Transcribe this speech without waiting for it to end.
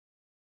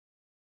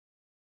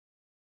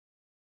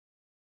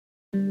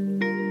Welcome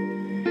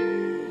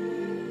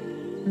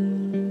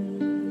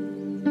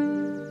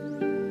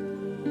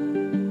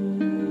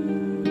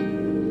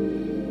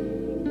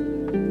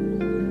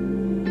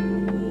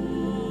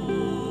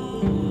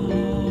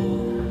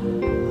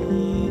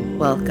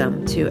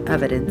to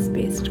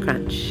Evidence-Based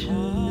Crunch.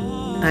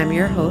 I'm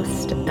your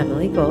host,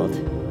 Emily Gold,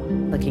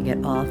 looking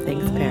at all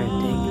things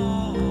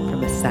parenting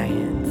from a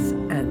science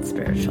and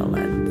spiritual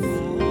lens.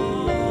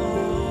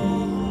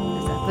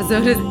 This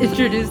episode is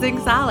introducing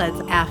solids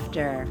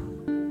after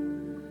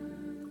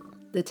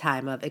the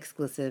time of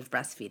exclusive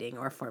breastfeeding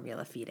or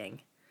formula feeding.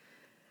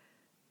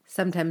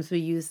 Sometimes we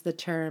use the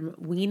term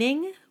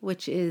weaning,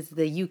 which is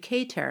the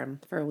UK term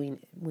for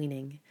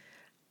weaning.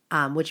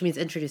 Which means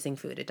introducing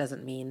food. It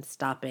doesn't mean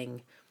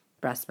stopping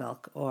breast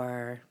milk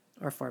or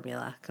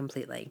formula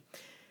completely.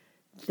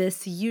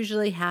 This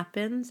usually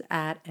happens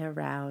at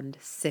around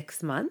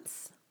 6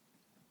 months,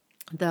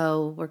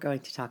 though we're going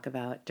to talk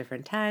about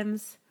different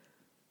times.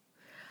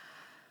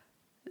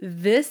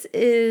 This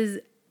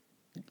is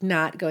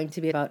not going to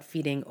be about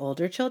feeding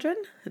older children,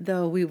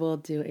 though we will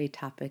do a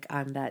topic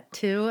on that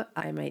too.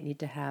 I might need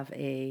to have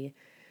a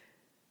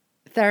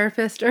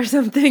therapist or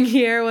something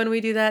here when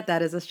we do that.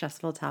 That is a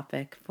stressful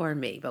topic for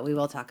me, but we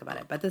will talk about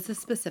it. But this is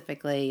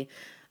specifically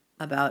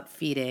about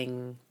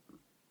feeding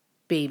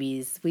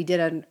babies. We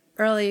did an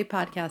early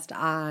podcast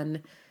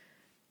on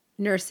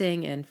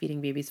nursing and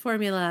feeding babies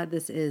formula.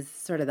 This is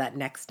sort of that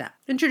next step.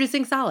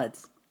 Introducing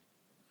solids.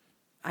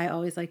 I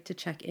always like to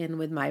check in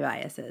with my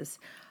biases.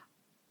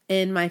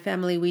 In my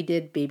family, we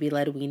did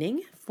baby-led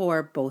weaning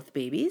for both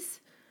babies.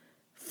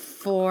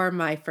 For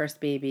my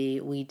first baby,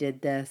 we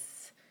did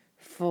this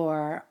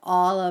for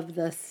all of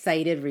the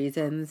cited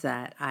reasons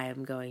that I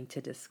am going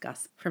to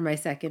discuss. For my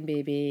second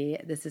baby,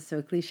 this is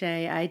so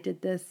cliche, I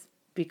did this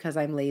because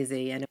I'm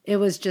lazy and it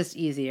was just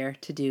easier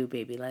to do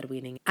baby-led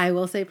weaning. I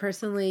will say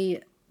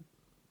personally,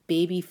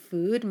 baby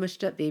food,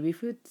 mushed up baby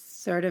food,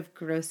 sort of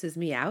grosses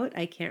me out.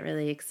 I can't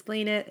really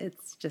explain it.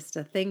 It's just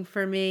a thing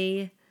for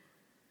me.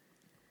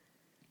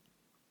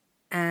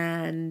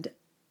 And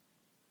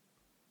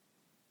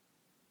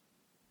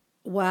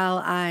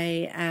while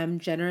I am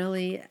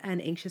generally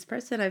an anxious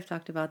person, I've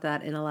talked about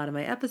that in a lot of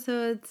my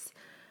episodes.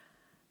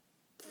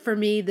 For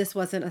me, this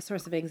wasn't a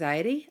source of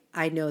anxiety.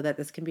 I know that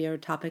this can be a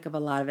topic of a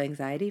lot of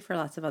anxiety for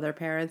lots of other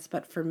parents,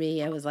 but for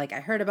me, I was like, I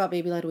heard about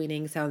baby-led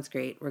weaning, sounds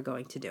great, we're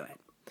going to do it.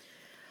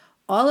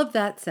 All of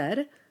that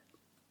said,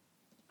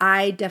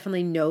 I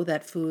definitely know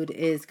that food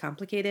is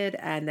complicated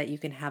and that you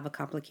can have a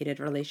complicated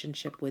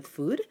relationship with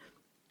food.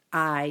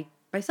 I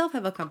myself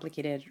have a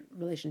complicated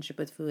relationship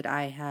with food.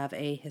 I have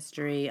a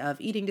history of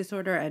eating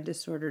disorder and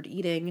disordered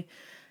eating,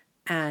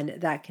 and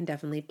that can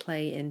definitely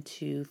play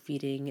into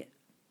feeding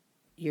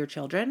your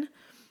children.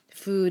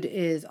 Food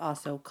is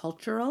also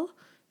cultural.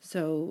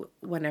 So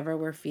whenever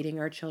we're feeding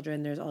our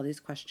children, there's all these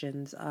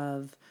questions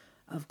of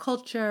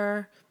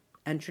culture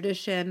and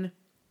tradition,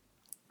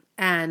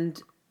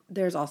 and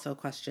there's also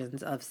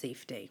questions of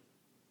safety.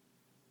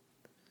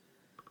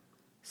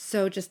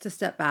 So just to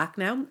step back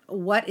now,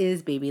 what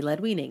is baby-led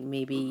weaning?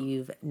 Maybe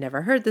you've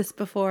never heard this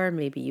before,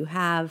 maybe you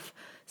have.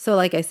 So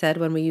like I said,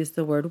 when we use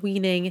the word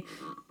weaning,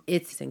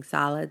 it's using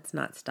solids,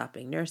 not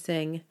stopping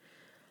nursing.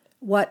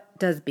 What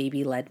does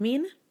baby-led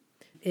mean?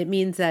 It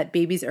means that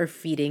babies are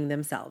feeding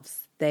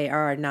themselves. They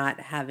are not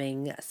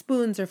having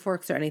spoons or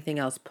forks or anything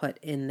else put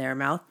in their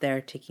mouth.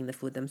 They're taking the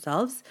food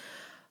themselves.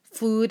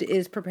 Food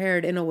is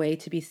prepared in a way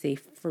to be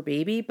safe for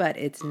baby, but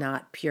it's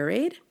not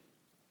pureed.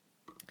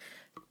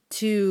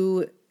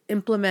 To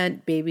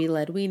implement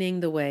baby-led weaning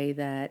the way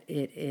that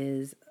it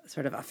is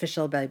sort of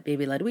official by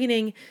baby-led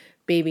weaning,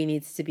 baby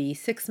needs to be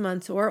 6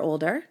 months or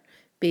older.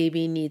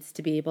 Baby needs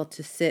to be able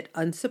to sit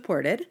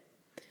unsupported.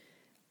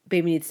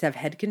 Baby needs to have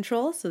head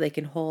control so they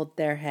can hold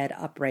their head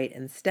upright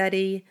and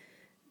steady.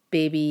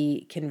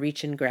 Baby can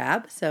reach and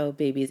grab, so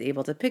baby is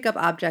able to pick up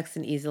objects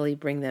and easily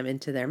bring them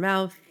into their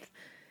mouth.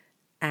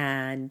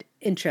 And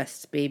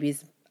interest,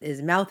 babies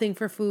is mouthing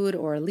for food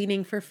or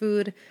leaning for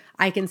food.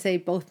 I can say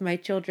both my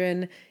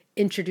children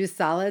introduced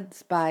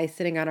solids by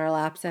sitting on our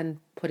laps and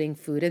putting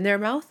food in their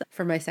mouth.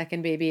 For my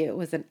second baby, it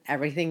was an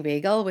everything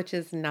bagel, which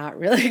is not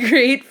really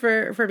great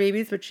for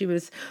babies, but she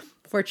was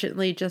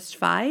fortunately just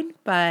fine.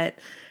 But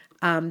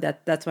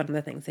that's one of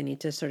the things they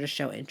need to sort of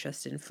show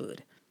interest in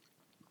food.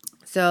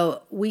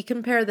 So we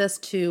compare this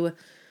to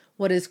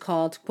what is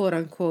called quote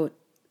unquote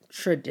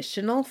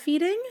traditional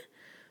feeding,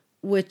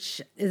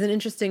 which is an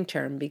interesting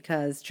term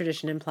because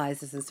tradition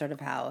implies this is sort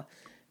of how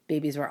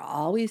babies were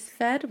always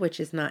fed, which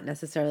is not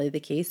necessarily the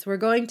case. We're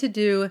going to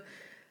do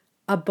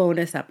a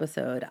bonus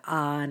episode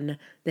on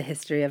the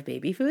history of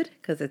baby food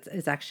because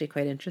it's actually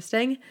quite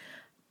interesting.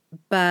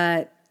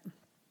 But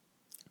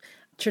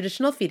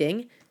traditional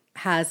feeding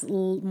has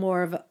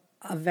more of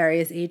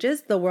various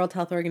ages. The World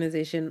Health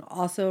Organization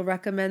also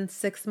recommends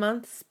 6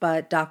 months,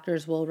 but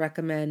doctors will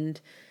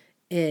recommend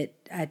it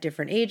at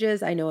different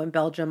ages. I know in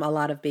Belgium, a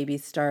lot of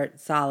babies start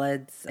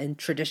solids and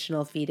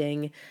traditional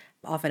feeding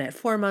often at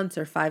 4 months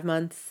or 5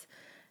 months.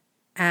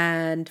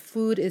 And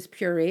food is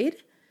pureed.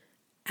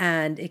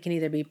 And it can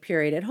either be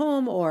pureed at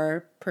home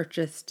or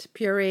purchased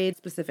pureed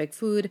specific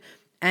food,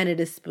 and it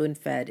is spoon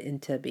fed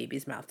into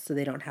baby's mouth so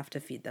they don't have to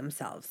feed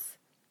themselves.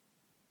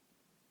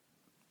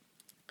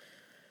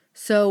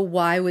 So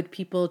why would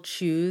people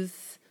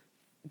choose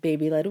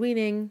baby-led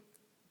weaning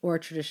or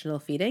traditional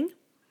feeding?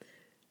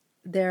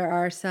 There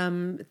are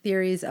some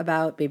theories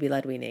about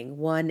baby-led weaning.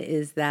 One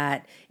is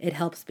that it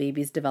helps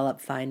babies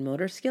develop fine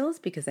motor skills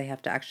because they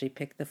have to actually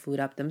pick the food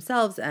up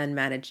themselves and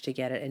manage to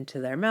get it into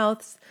their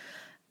mouths.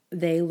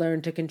 They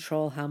learn to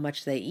control how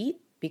much they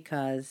eat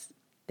because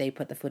they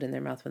put the food in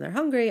their mouth when they're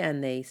hungry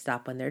and they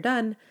stop when they're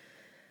done.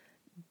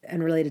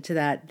 And related to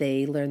that,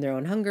 they learn their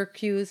own hunger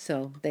cues.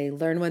 So they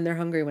learn when they're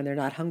hungry. When they're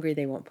not hungry,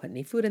 they won't put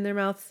any food in their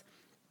mouths.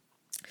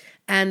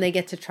 And they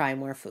get to try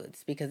more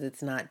foods because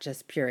it's not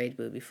just pureed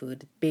baby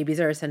food. Babies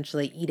are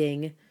essentially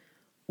eating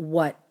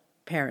what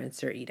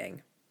parents are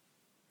eating.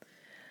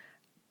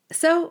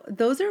 So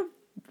those are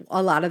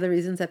a lot of the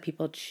reasons that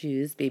people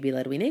choose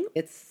baby-led weaning.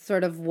 It's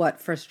sort of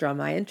what first drew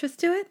my interest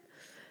to it.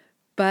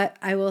 But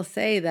I will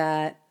say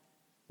that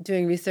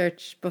doing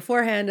research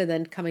beforehand and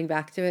then coming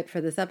back to it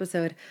for this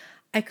episode,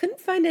 I couldn't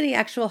find any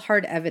actual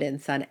hard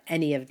evidence on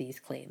any of these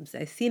claims.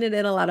 I've seen it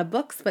in a lot of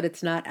books, but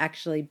it's not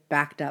actually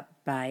backed up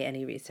by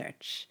any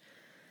research.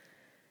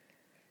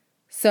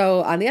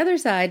 So on the other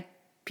side,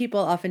 people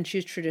often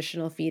choose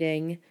traditional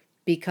feeding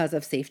because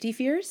of safety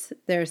fears.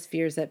 There's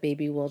fears that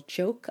baby will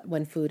choke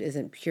when food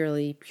isn't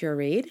purely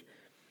pureed.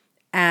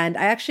 And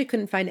I actually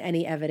couldn't find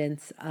any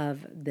evidence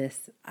of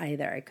this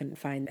either. I couldn't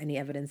find any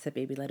evidence that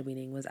baby-led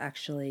weaning was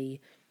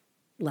actually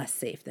less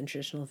safe than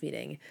traditional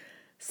feeding.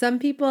 Some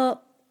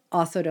people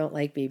also don't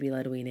like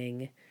baby-led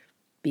weaning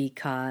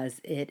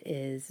because it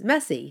is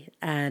messy.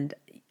 And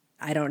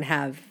I don't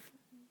have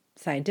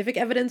scientific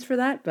evidence for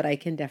that, but I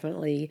can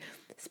definitely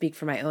speak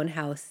for my own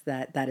house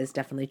that that is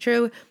definitely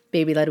true.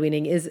 Baby-led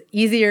weaning is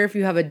easier if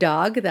you have a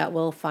dog that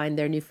will find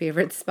their new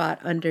favorite spot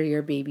under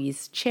your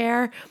baby's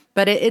chair,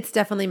 but it's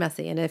definitely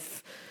messy. And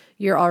if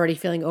you're already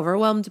feeling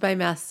overwhelmed by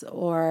mess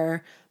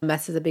or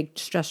mess is a big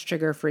stress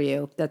trigger for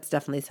you, that's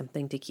definitely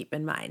something to keep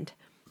in mind.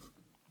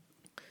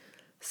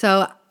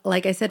 So,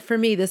 like I said, for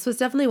me, this was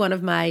definitely one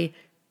of my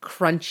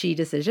crunchy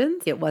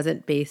decisions. It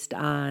wasn't based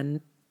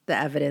on the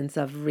evidence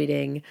of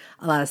reading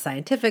a lot of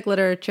scientific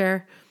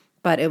literature,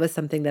 but it was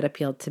something that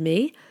appealed to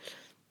me.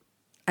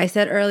 I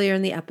said earlier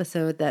in the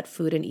episode that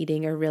food and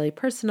eating are really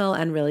personal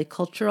and really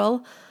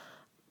cultural.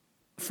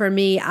 For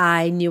me,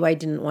 I knew I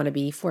didn't want to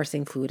be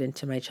forcing food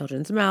into my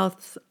children's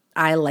mouths.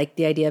 I liked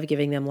the idea of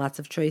giving them lots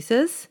of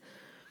choices.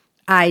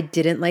 I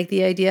didn't like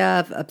the idea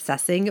of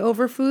obsessing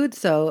over food.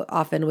 So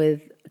often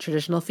with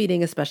traditional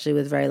feeding, especially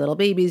with very little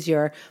babies,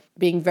 you're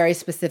being very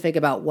specific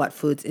about what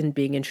food's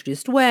being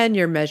introduced when.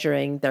 You're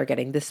measuring they're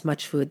getting this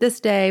much food this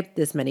day,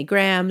 this many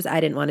grams. I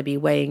didn't want to be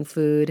weighing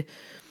food.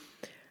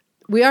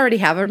 We already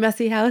have a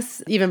messy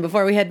house even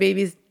before we had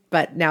babies,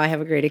 but now I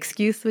have a great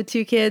excuse with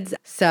 2 kids.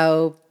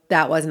 So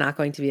that was not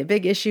going to be a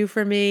big issue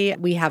for me.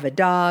 We have a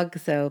dog,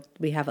 so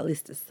we have at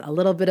least a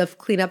little bit of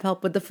cleanup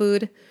help with the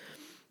food.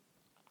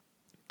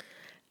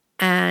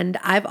 And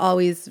I've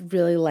always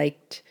really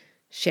liked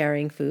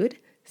sharing food.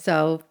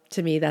 So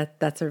to me,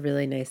 that's a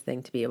really nice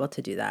thing to be able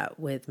to do that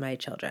with my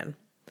children.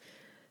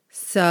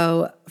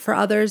 So for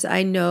others,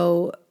 I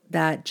know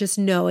that just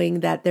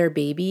knowing that their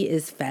baby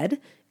is fed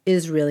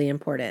is really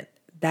important.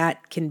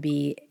 That can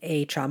be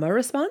a trauma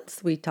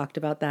response. We talked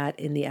about that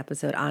in the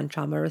episode on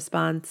trauma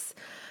response.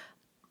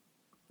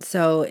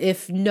 So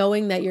if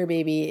knowing that your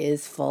baby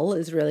is full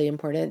is really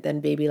important,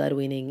 then baby-led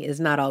weaning is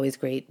not always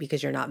great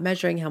because you're not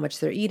measuring how much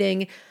they're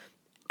eating.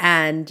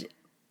 And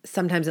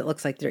sometimes it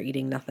looks like they're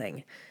eating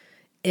nothing.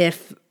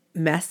 If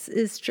mess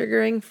is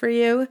triggering for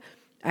you,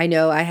 I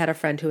know I had a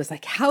friend who was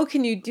like, how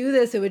can you do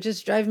this? It would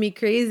just drive me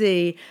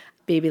crazy.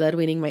 Baby-led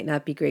weaning might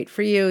not be great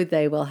for you.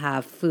 They will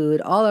have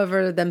food all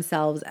over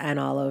themselves and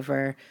all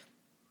over,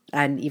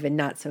 and even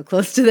not so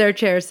close to their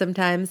chairs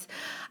sometimes.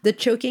 The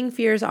choking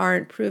fears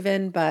aren't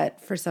proven,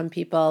 but for some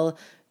people,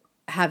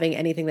 having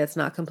anything that's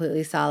not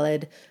completely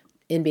solid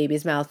in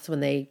babies' mouths when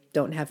they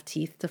don't have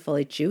teeth to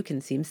fully chew can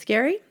seem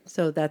scary.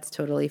 So that's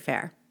totally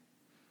fair.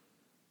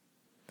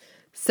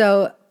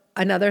 So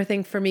another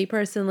thing for me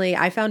personally,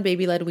 I found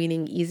baby-led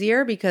weaning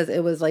easier because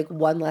it was like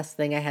one less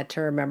thing I had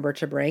to remember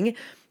to bring.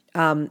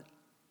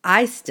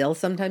 I still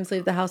sometimes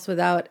leave the house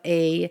without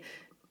a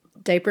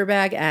diaper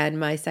bag, and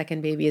my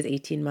second baby is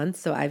 18 months.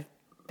 So I've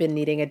been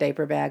needing a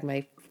diaper bag.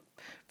 My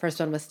first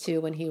one was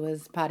 2 when he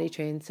was potty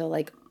trained. So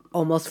like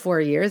almost 4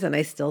 years. And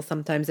I still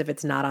sometimes, if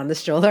it's not on the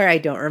stroller, I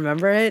don't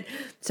remember it.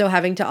 So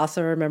having to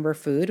also remember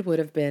food would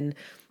have been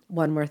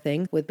one more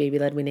thing. With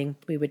baby-led weaning,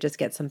 we would just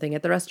get something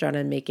at the restaurant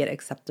and make it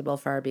acceptable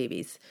for our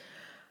babies.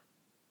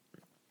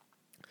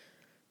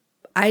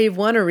 I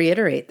want to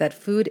reiterate that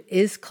food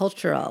is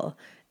cultural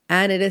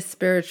and it is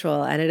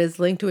spiritual and it is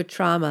linked with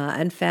trauma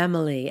and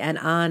family and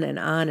on and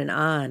on and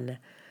on.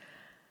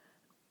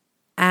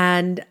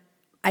 And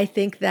I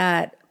think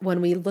that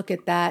when we look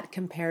at that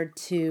compared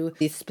to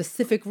these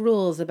specific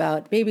rules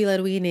about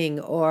baby-led weaning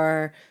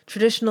or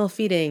traditional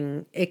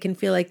feeding, it can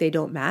feel like they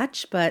don't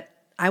match. But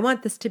I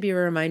want this to be a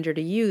reminder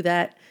to you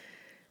that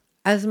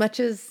as much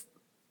as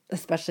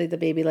especially the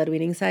baby-led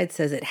weaning side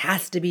says it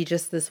has to be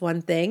just this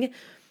one thing,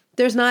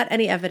 there's not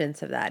any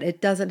evidence of that.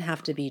 It doesn't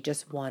have to be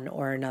just one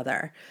or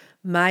another.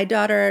 My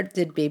daughter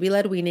did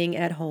baby-led weaning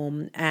at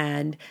home,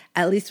 and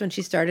at least when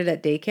she started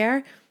at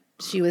daycare,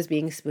 she was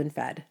being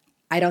spoon-fed.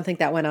 I don't think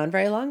that went on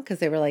very long because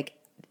they were like,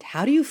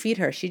 how do you feed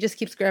her? She just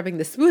keeps grabbing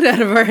the spoon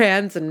out of her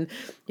hands. And,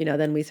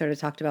 then we sort of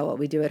talked about what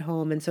we do at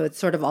home. And so it's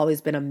sort of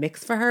always been a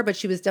mix for her, but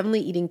she was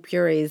definitely eating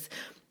purees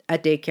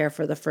at daycare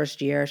for the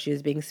first year. She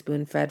was being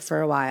spoon-fed for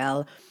a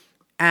while,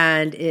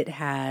 and it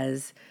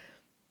has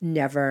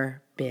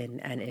never been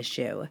an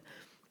issue.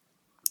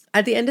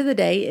 At the end of the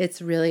day,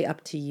 it's really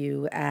up to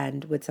you,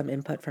 and with some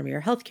input from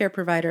your healthcare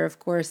provider. Of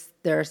course,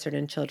 there are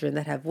certain children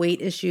that have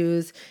weight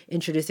issues.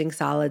 Introducing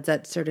solids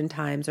at certain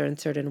times or in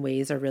certain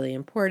ways are really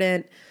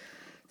important.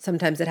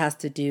 Sometimes it has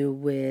to do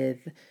with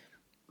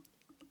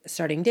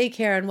starting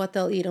daycare and what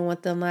they'll eat and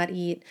what they'll not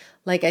eat.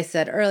 Like I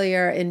said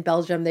earlier, in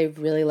Belgium, they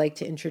really like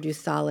to introduce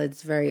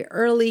solids very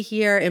early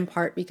here, in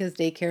part because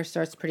daycare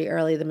starts pretty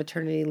early. The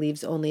maternity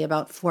leave's only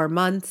about 4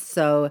 months,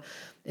 so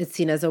it's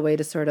seen as a way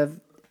to sort of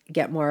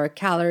get more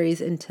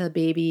calories into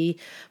baby.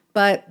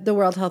 But the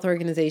World Health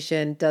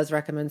Organization does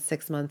recommend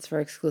 6 months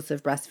for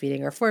exclusive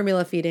breastfeeding or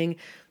formula feeding.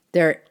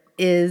 There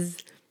is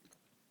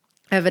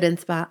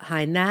evidence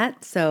behind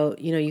that. So,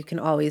 you can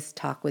always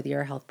talk with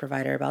your health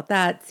provider about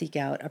that. Seek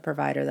out a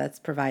provider that's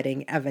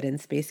providing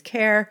evidence-based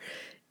care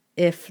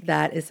if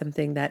that is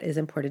something that is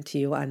important to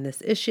you on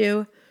this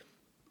issue.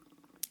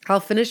 I'll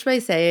finish by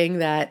saying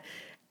that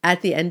at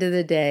the end of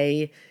the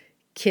day,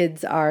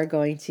 kids are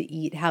going to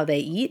eat how they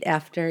eat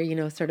after,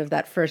 sort of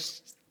that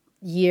first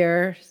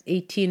year,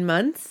 18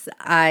 months.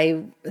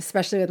 I,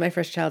 especially with my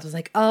first child, was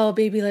like, oh,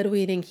 baby-led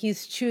weaning,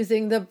 he's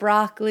choosing the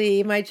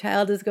broccoli. My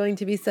child is going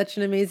to be such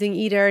an amazing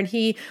eater. And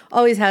he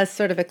always has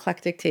sort of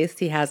eclectic taste.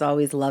 He has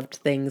always loved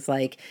things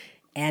like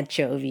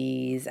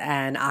anchovies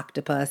and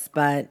octopus.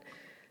 But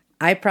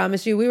I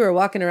promise you, we were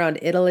walking around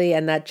Italy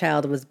and that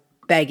child was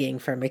begging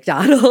for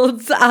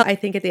McDonald's. I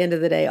think at the end of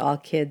the day, all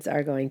kids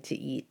are going to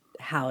eat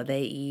how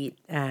they eat,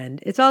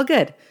 and it's all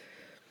good.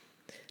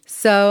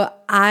 So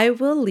I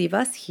will leave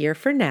us here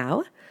for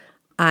now.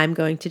 I'm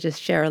going to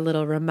just share a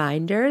little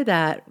reminder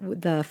that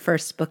the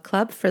first book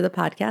club for the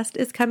podcast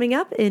is coming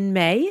up in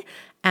May.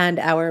 And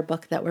our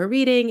book that we're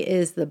reading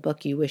is The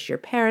Book You Wish Your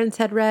Parents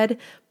Had Read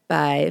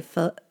by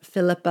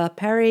Philippa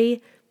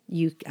Perry.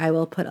 I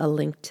will put a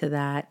link to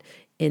that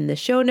in the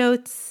show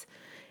notes.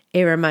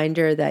 A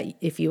reminder that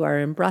if you are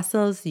in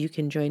Brussels, you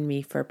can join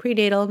me for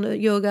prenatal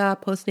yoga,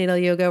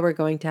 postnatal yoga. We're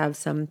going to have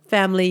some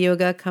family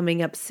yoga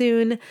coming up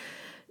soon.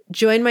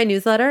 Join my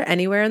newsletter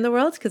anywhere in the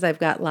world because I've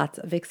got lots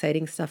of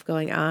exciting stuff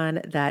going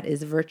on that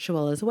is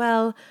virtual as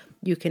well.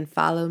 You can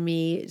follow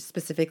me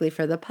specifically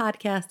for the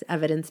podcast,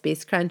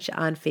 Evidence-Based Crunch,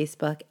 on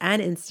Facebook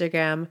and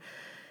Instagram.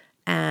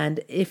 And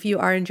if you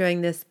are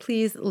enjoying this,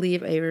 please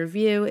leave a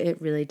review.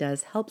 It really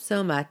does help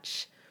so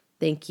much.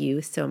 Thank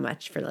you so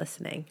much for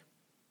listening.